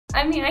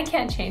I mean, I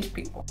can't change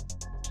people.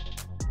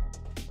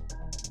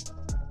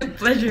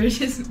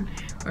 Plagiarism,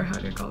 or how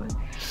do you call it?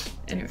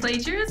 Anyway.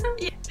 Plagiarism?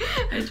 Yeah,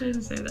 I tried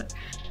to say that.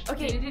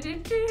 Okay,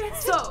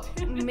 so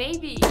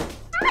maybe.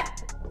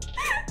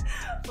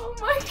 Oh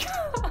my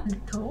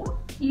god.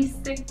 Το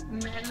είστε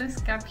μέλος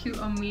κάποιου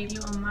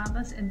ομίλου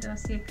ομάδας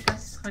εντός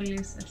ιατρικής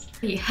σχολείου σας.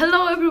 Hey,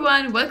 hello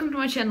everyone, welcome to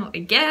my channel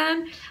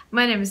again.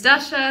 My name is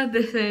Dasha.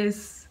 This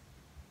is...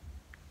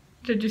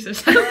 Introduce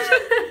yourself.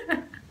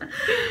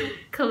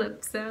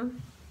 Calypso.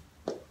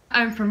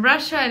 I'm from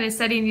Russia and I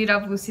study in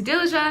UWCD.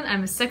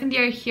 I'm a second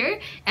year here,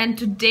 and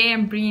today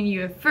I'm bringing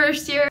you a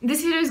first year.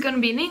 This video is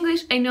gonna be in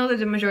English. I know that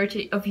the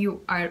majority of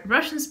you are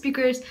Russian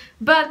speakers,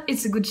 but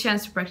it's a good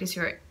chance to practice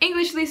your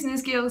English listening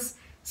skills.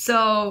 So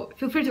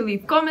feel free to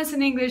leave comments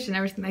in English and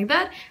everything like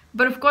that.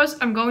 But of course,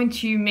 I'm going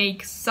to make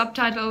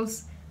subtitles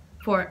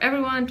for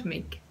everyone to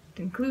make it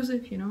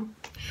inclusive, you know.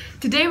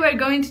 Today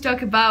we're going to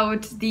talk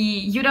about the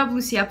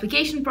UWC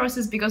application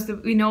process because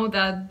we know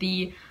that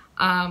the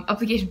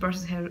application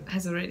process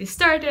has already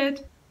started.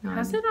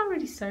 Has it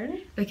already started?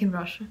 Like in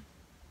Russia.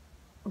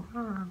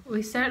 Wow.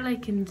 We start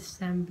like in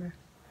December.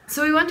 So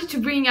we wanted to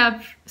bring up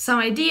some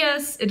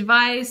ideas,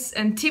 advice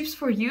and tips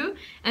for you,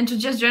 and to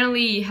just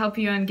generally help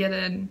you and get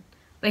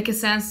a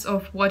sense of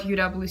what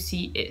UWC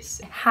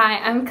is. Hi,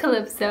 I'm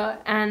Calypso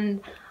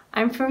and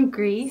I'm from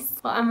Greece.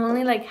 Well, I'm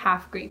only like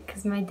half Greek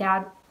because my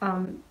dad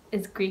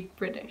is Greek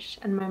British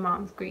and my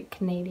mom's Greek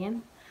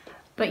Canadian.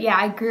 But yeah,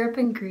 I grew up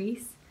in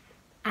Greece.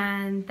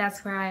 And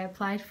that's where I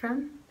applied from,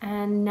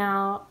 and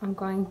now I'm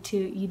going to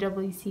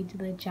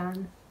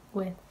UWCD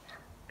with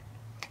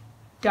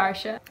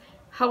Dasha.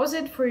 How was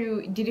it for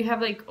you? Did you have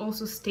like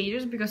also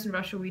stages? Because in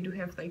Russia we do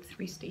have like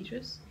 3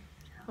 stages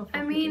of application.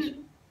 I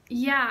mean,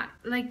 yeah,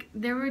 like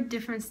there were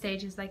different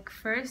stages. Like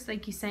first,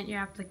 like you sent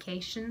your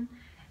application,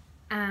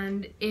 and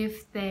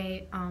if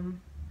they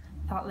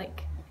thought like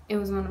it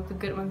was one of the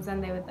good ones,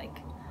 then they would like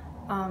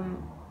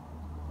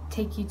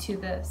take you to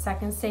the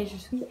second stage,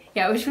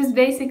 which was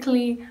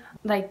basically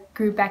like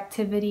group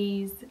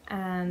activities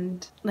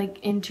and like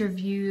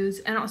interviews,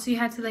 and also you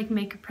had to like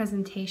make a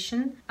presentation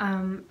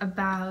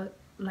about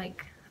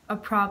like a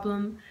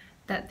problem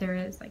that there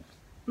is,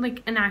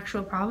 like an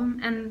actual problem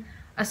and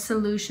a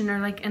solution or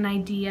like an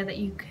idea that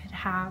you could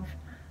have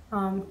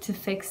to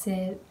fix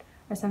it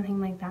or something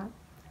like that.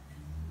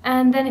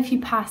 And then if you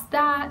passed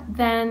that,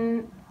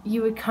 then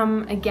you would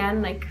come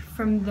again like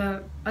from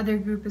the other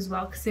group as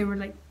well, because they were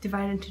like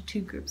divided into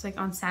 2 groups, like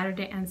on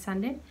Saturday and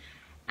Sunday.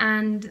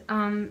 And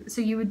so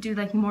you would do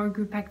like more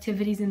group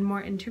activities and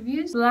more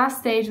interviews. The last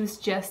stage was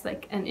just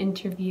like an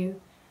interview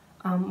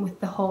with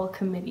the whole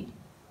committee.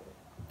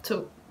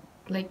 So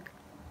like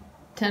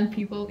 10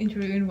 people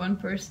interviewing 1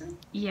 person?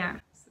 Yeah,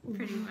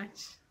 pretty much.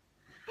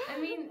 I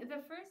mean,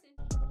 the first...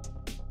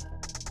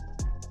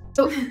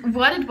 So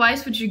what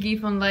advice would you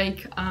give on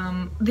like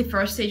the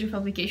first stage of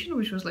application,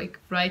 which was like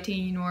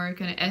writing or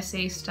kind of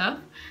essay stuff?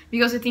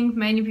 Because I think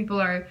many people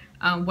are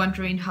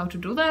wondering how to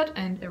do that,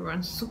 and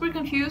everyone's super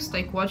confused,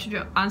 like what should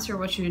you answer,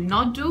 what should you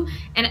not do?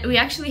 And we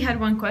actually had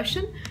one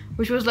question,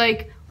 which was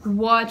like,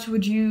 what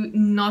would you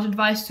not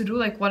advise to do?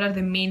 Like what are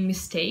the main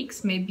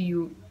mistakes? Maybe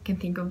you can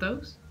think of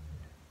those.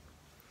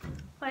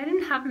 Well, I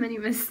didn't have many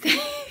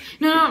mistakes.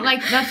 No,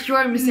 like that's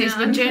your mistakes, No,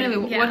 but I'm generally,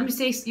 kidding, yeah. what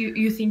mistakes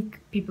you think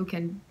people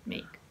can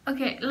make?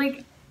 Okay,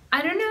 like,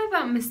 I don't know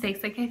about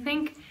mistakes. Like, I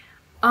think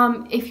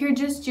if you're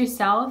just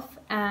yourself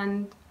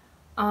and,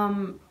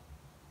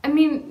 I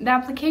mean, the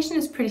application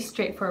is pretty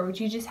straightforward.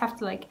 You just have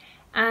to, like,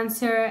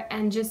 answer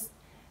and just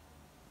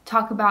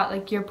talk about,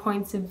 like, your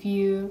points of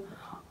view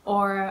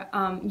or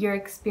your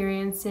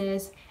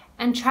experiences.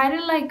 And try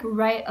to, like,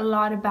 write a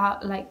lot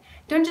about, like,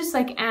 don't just,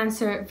 like,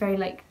 answer very,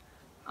 like,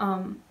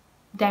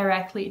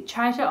 directly.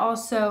 Try to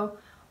also...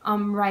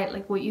 write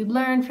like what you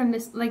learned from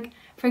this. Like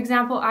for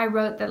example, I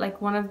wrote that like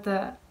one of the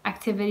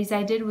activities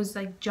I did was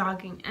like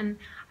jogging, and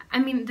I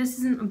mean this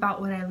isn't about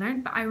what I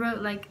learned, but I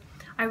wrote like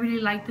I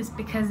really like this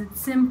because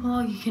it's simple,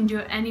 you can do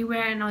it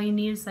anywhere, and all you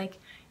need is like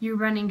your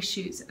running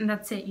shoes, and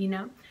that's it, you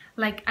know.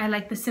 Like I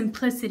like the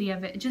simplicity of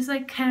it. Just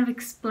like kind of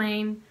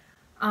explain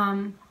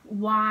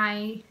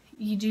why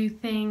you do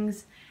things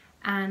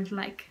and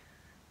like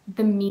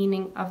the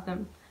meaning of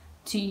them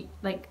to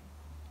like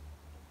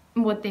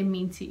what they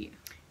mean to you.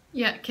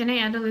 Yeah, can I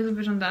add a little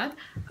bit on that?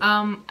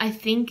 I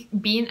think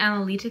being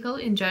analytical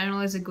in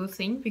general is a good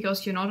thing, because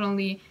you not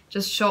only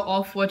just show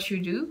off what you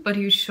do, but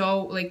you show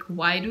like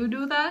why do you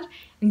do that,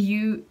 and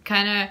you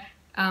kind of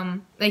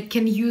like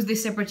can use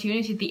this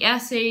opportunity, the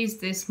essays,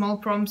 the small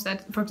prompts that,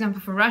 for example,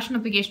 for Russian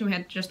application we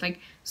had just like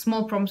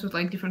small prompts with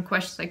like different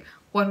questions, like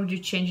what would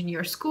you change in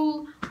your school,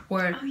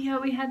 or oh yeah,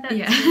 we had that.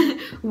 Yeah.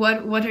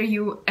 what are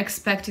you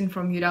expecting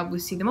from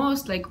UWC the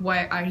most, like why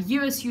are you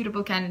a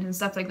suitable candidate and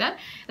stuff like that.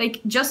 Like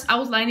just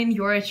outlining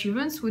your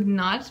achievements would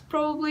not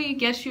probably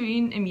get you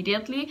in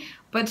immediately,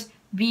 but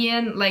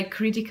being like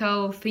critical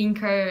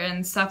thinker and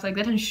stuff like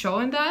that and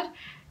showing that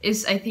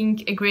is, I think,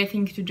 a great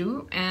thing to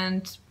do.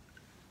 And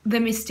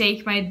the mistake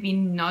might be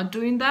not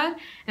doing that,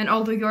 and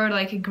although you're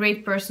like a great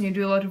person, you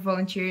do a lot of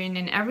volunteering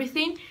and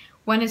everything,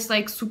 when it's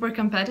like super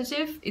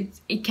competitive,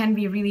 it can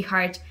be really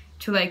hard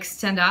to like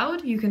stand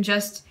out. You can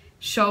just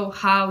show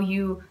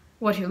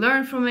what you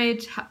learn from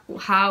it,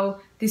 how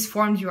this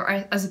formed you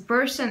as a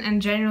person,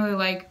 and generally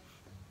like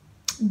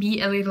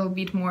be a little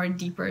bit more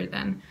deeper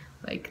than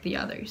like the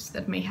others.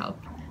 That may help.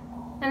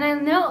 And I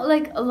know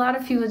like a lot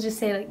of people just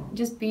say like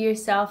just be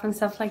yourself and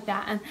stuff like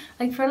that, and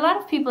like for a lot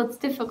of people it's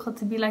difficult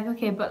to be like,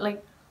 okay, but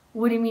like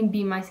what do you mean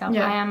be myself?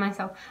 I am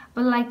myself.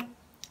 But like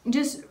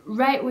just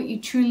write what you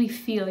truly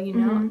feel, you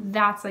know?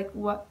 That's like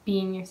what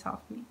being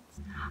yourself means.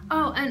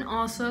 Oh, and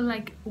also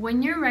like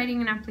when you're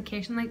writing an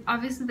application, like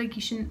obviously like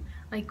you shouldn't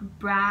like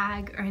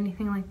brag or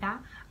anything like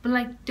that, but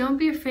like don't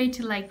be afraid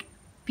to like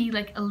be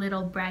like a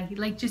little braggy.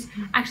 Like just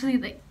actually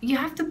like you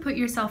have to put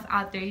yourself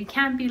out there. You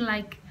can't be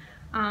like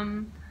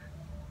oh,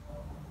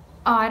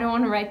 I don't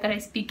want to write that I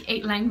speak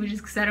 8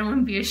 languages because I don't want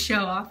to be a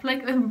show off.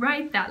 Like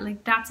write that,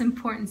 like that's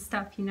important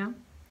stuff, you know?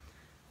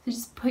 So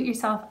just put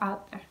yourself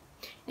out there.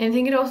 And I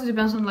think it also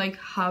depends on like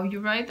how you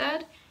write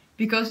that,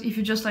 because if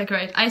you just like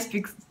write I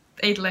speak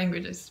 8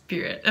 languages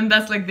period, and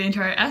that's like the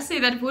entire essay,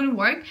 that wouldn't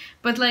work.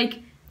 But like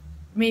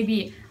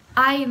maybe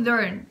I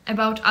learn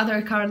about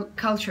other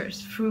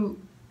cultures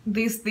through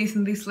this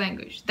and this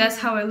language. That's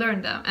how I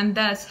learned them, and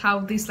that's how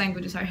these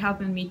languages are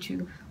helping me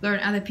to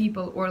learn other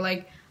people, or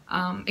like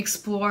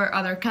explore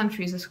other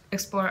countries,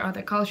 explore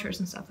other cultures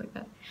and stuff like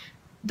that.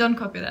 Don't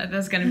copy that.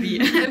 That's gonna be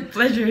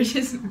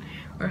plagiarism,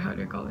 or how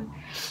do you call it?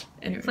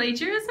 Anyway.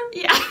 Plagiarism?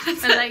 Yeah.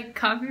 Or like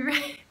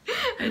copyright?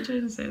 I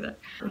tried to say that.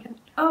 Okay.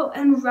 Oh,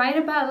 and write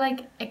about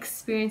like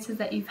experiences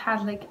that you've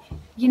had. Like,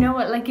 you know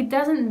what? Like it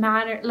doesn't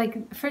matter.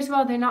 Like first of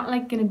all, they're not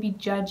like gonna be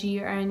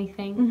judgy or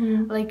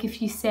anything. Like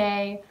if you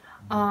say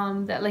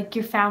that like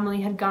your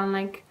family had gone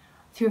like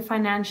through a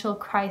financial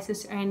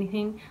crisis or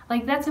anything,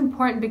 like that's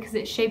important because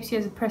it shapes you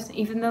as a person,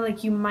 even though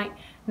like you might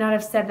not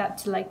have said that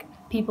to like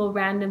people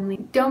randomly.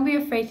 Don't be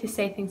afraid to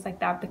say things like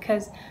that,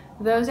 because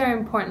those are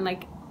important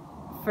like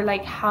for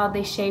like how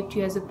they shaped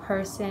you as a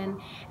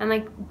person, and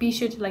like be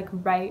sure to like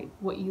write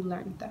what you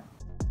learned there.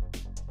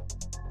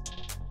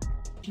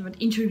 But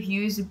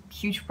interview is a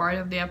huge part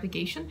of the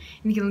application,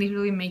 and you can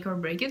literally make or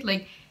break it.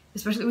 Like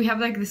especially we have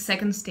like the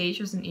second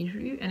stage as an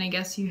interview, and I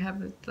guess you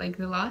have it like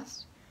the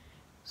last.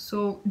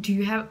 So do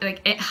you have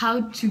like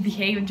how to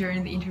behave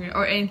during the interview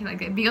or anything like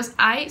that? Because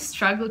I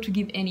struggle to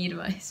give any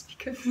advice,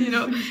 because you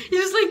know you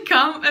just like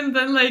come and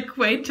then like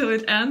wait till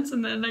it ends,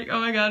 and then like, oh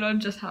my god, what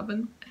just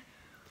happened?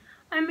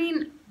 I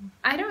mean,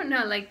 I don't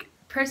know, like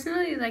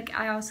personally, like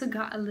I also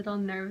got a little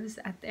nervous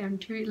at the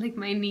interview. Like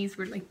my knees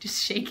were like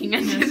just shaking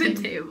under the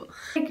table.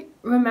 Like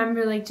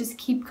remember, like just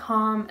keep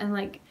calm and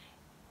like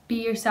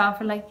be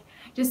yourself, or like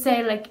just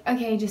say like,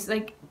 okay, just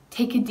like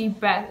take a deep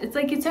breath. It's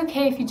like it's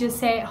okay if you just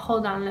say,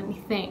 hold on, let me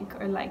think,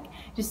 or like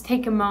just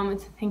take a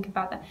moment to think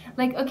about that.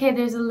 Like okay,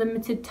 there's a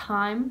limited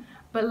time,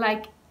 but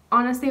like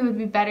honestly it would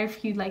be better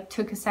if you like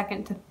took a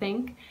second to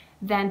think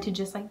than to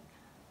just like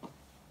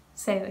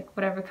say like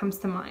whatever comes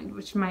to mind,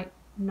 which might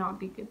not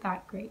be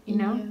that great, you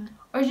know?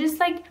 Or just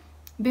like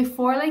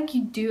before like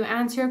you do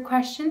answer a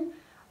question,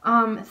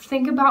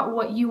 think about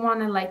what you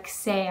want to like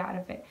say out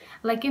of it.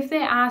 Like if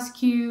they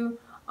ask you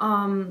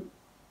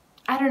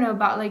I don't know,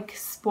 about like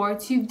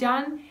sports you've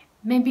done,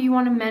 maybe you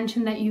want to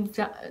mention that you've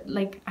done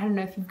like, I don't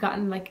know, if you've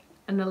gotten like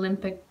an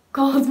Olympic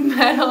gold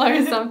medal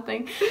or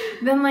something,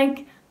 then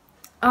like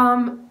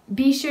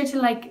be sure to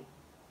like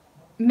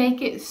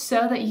make it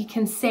so that you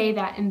can say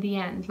that in the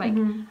end, like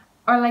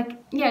or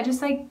like yeah,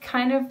 just like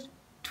kind of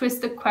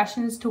twist the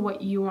questions to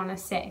what you want to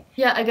say.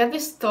 Yeah, I got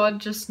this thought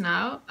just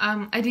now.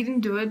 I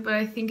didn't do it, but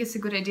I think it's a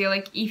good idea.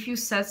 Like if you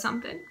said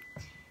something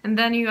and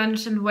then you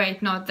understand,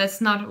 wait, no,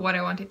 that's not what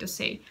I wanted to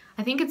say,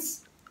 I think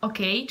it's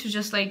okay to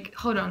just like,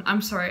 hold on,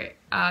 I'm sorry,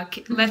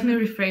 let me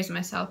rephrase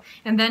myself,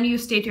 and then you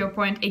state your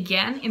point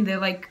again in the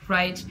like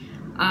right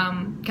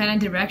kind of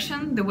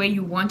direction, the way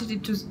you wanted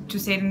it to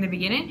say it in the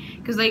beginning.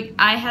 Because like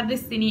I had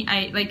this thingy,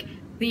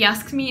 they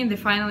asked me in the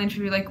final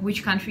interview like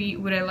which country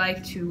would I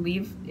like to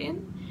live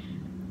in,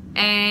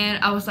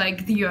 and I was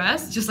like the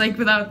US, just like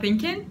without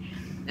thinking.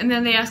 And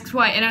then they asked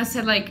why, and I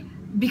said like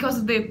because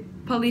of the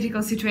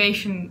political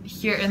situation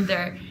here and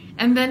there.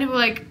 And then they were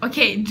like,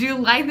 okay, do you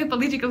like the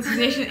political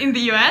situation in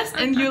the US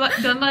and you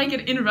don't like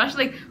it in Russia?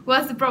 Like,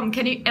 what's the problem?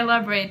 Can you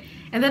elaborate?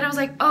 And then I was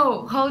like,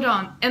 oh, hold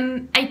on.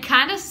 And I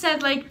kind of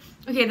said like,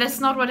 okay, that's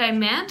not what I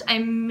meant. I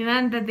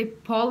meant that the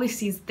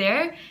policies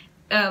there,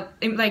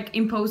 like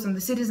imposed on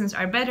the citizens,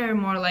 are better,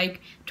 more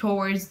like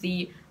towards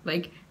the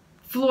like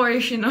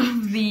flourishing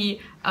of the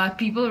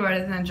people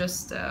rather than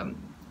just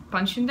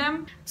punching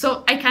them.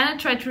 So I kind of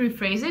tried to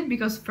rephrase it,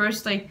 because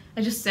first like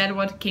I just said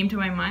what came to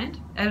my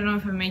mind. I don't know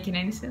if I'm making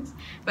any sense,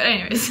 but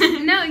anyways.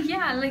 No,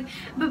 yeah, like,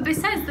 but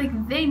besides,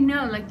 like, they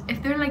know, like,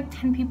 if there are like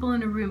 10 people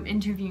in a room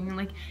interviewing,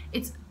 like,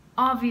 it's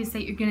obvious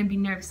that you're gonna be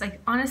nervous.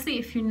 Like, honestly,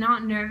 if you're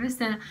not nervous,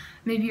 then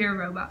maybe you're a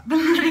robot. But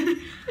like,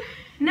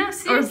 no,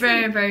 seriously. Or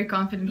very, very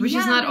confident, which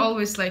is not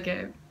always like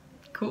a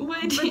cool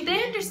way to. But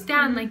they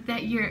understand like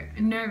that you're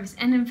nervous,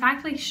 and in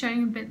fact, like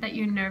showing a bit that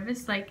you're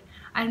nervous, like,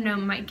 I don't know,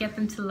 might get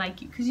them to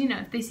like you. Because, you know,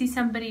 if they see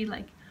somebody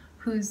like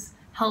who's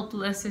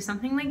helpless or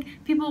something. Like,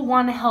 people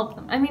want to help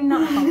them. I mean,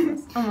 not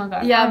helpless. Oh my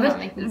god. Yeah, I'm not but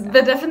making sense.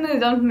 definitely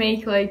don't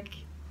make like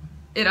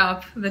it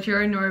up that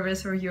you're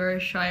nervous or you're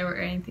shy or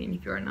anything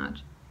if you're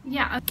not.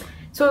 Yeah.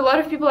 So a lot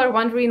of people are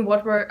wondering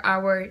what were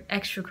our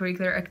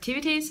extracurricular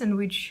activities and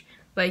which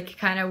like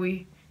kind of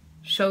we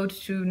showed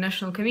to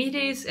national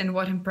committees and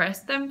what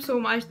impressed them so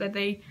much that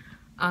they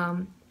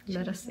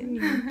let us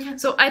in.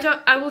 So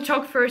I will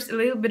talk first a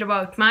little bit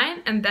about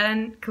mine, and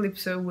then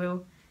Calypso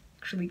will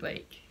actually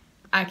like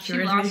She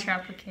lost her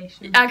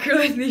application.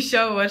 accurately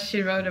show what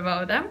she wrote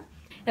about them.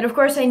 And of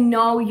course I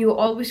know you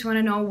always want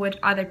to know what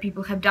other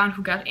people have done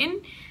who got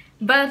in,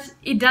 but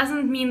it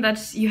doesn't mean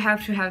that you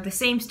have to have the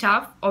same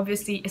stuff.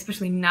 Obviously,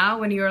 especially now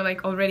when you're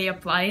like already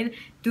applied,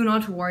 do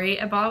not worry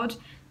about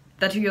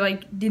that you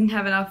like didn't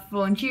have enough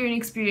volunteering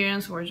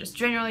experience or just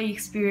generally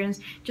experience.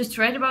 Just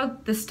write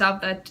about the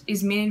stuff that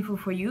is meaningful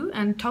for you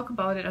and talk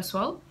about it as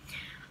well.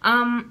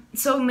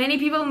 So many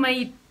people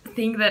might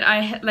think that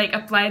I like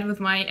applied with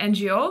my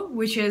NGO,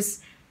 which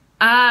is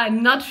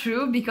not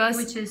true, because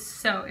Which is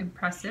so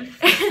impressive,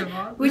 first of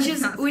all.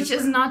 which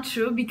is not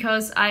true,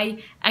 because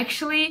I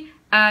actually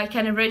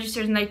kind of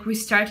registered and like we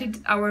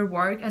started our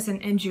work as an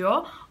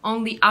NGO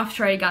only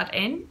after I got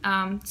in.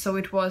 So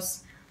it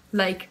was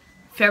like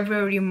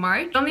February,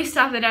 March. The only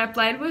stuff that I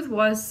applied with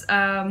was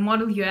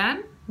Model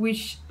UN,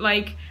 which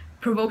like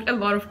provoked a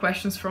lot of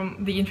questions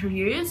from the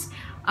interviewers.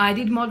 I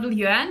did Model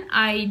UN.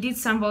 I did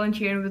some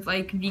volunteering with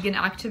like vegan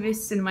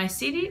activists in my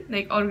city,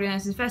 like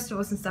organizing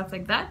festivals and stuff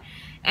like that.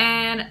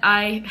 And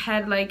I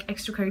had like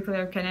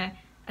extracurricular kind of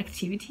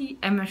activity.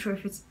 I'm not sure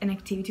if it's an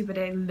activity, but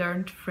I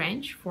learned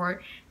French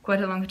for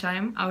quite a long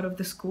time out of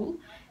the school,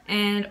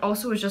 and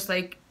also was just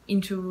like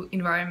into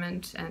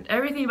environment and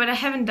everything, but I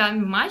haven't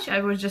done much.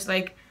 I was just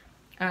like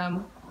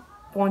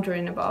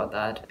wondering about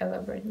that,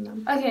 elaborating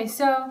them. Okay,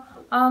 so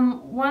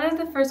one of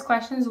the first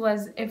questions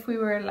was if we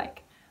were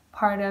like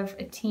part of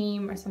a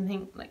team or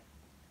something like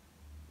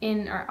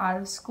in or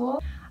out of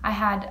school. I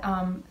had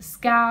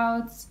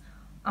scouts,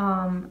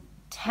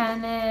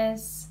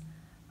 tennis,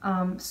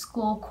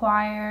 school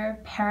choir,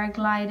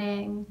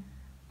 paragliding,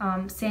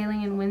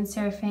 sailing and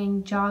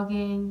windsurfing,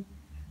 jogging,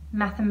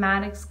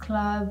 mathematics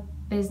club,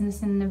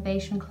 business and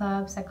innovation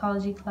club,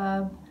 psychology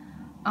club,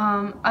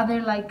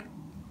 other like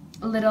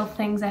little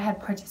things I had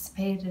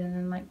participated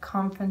in like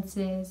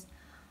conferences,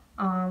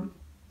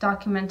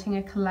 documenting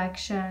a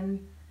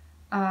collection,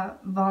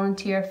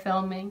 volunteer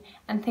filming,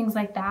 and things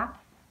like that.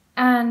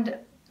 And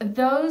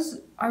those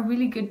are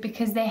really good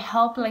because they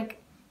help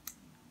like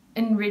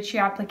enrich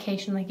your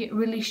application. Like, it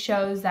really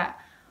shows that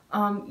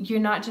you're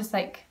not just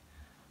like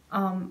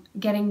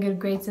getting good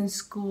grades in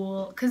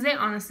school, because they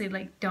honestly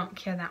like don't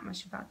care that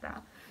much about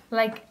that.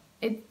 Like,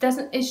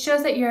 it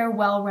shows that you're a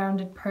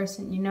well-rounded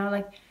person, you know,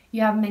 like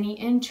you have many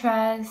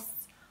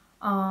interests,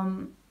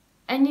 and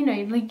you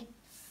know, like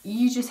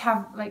you just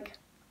have like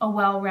a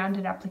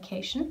well-rounded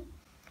application.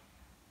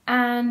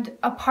 And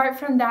apart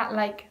from that,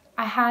 like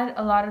I had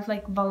a lot of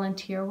like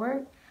volunteer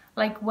work,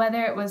 like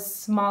whether it was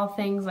small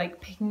things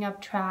like picking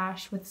up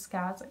trash with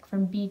scouts like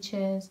from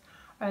beaches,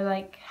 or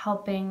like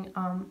helping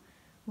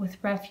with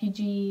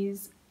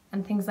refugees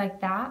and things like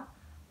that.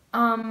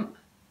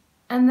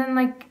 And then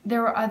like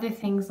there were other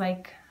things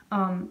like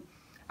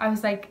I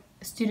was like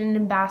student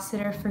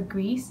ambassador for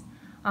Greece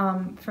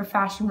for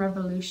Fashion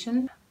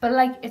Revolution. But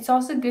like it's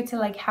also good to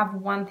like have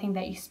one thing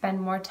that you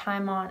spend more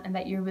time on and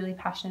that you're really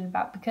passionate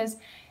about, because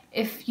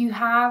if you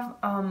have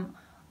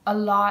a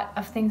lot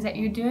of things that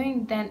you're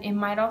doing, then it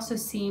might also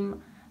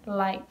seem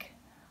like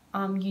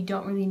you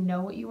don't really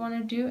know what you want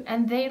to do.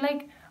 And they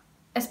like,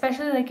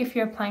 especially like if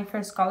you're applying for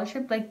a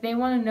scholarship, like they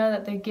want to know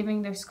that they're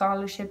giving their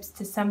scholarships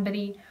to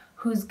somebody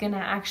who's gonna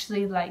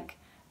actually like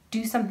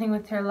do something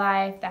with their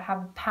life, that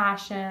have a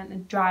passion, a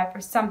drive, or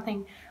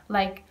something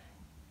like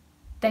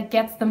that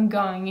gets them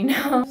going, you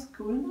know?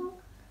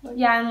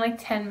 Yeah, in like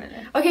 10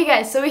 minutes. Okay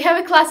guys, so we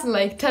have a class in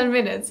like 10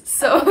 minutes,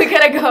 so we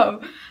gotta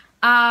go.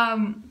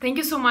 Thank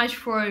you so much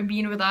for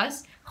being with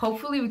us.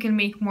 Hopefully we can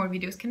make more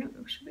videos.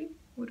 Should we?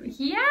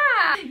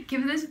 Yeah!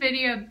 Give this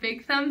video a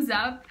big thumbs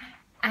up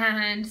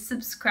and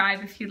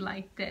subscribe if you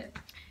liked it.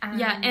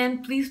 Yeah,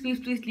 and please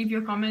leave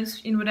your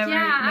comments in whatever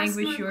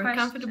language you're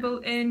comfortable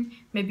in.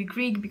 Maybe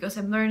Greek, because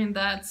I'm learning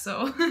that,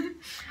 so...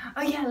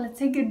 Oh yeah, let's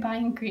say goodbye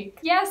in Greek.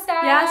 Yes!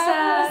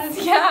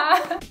 Yes!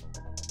 Yeah!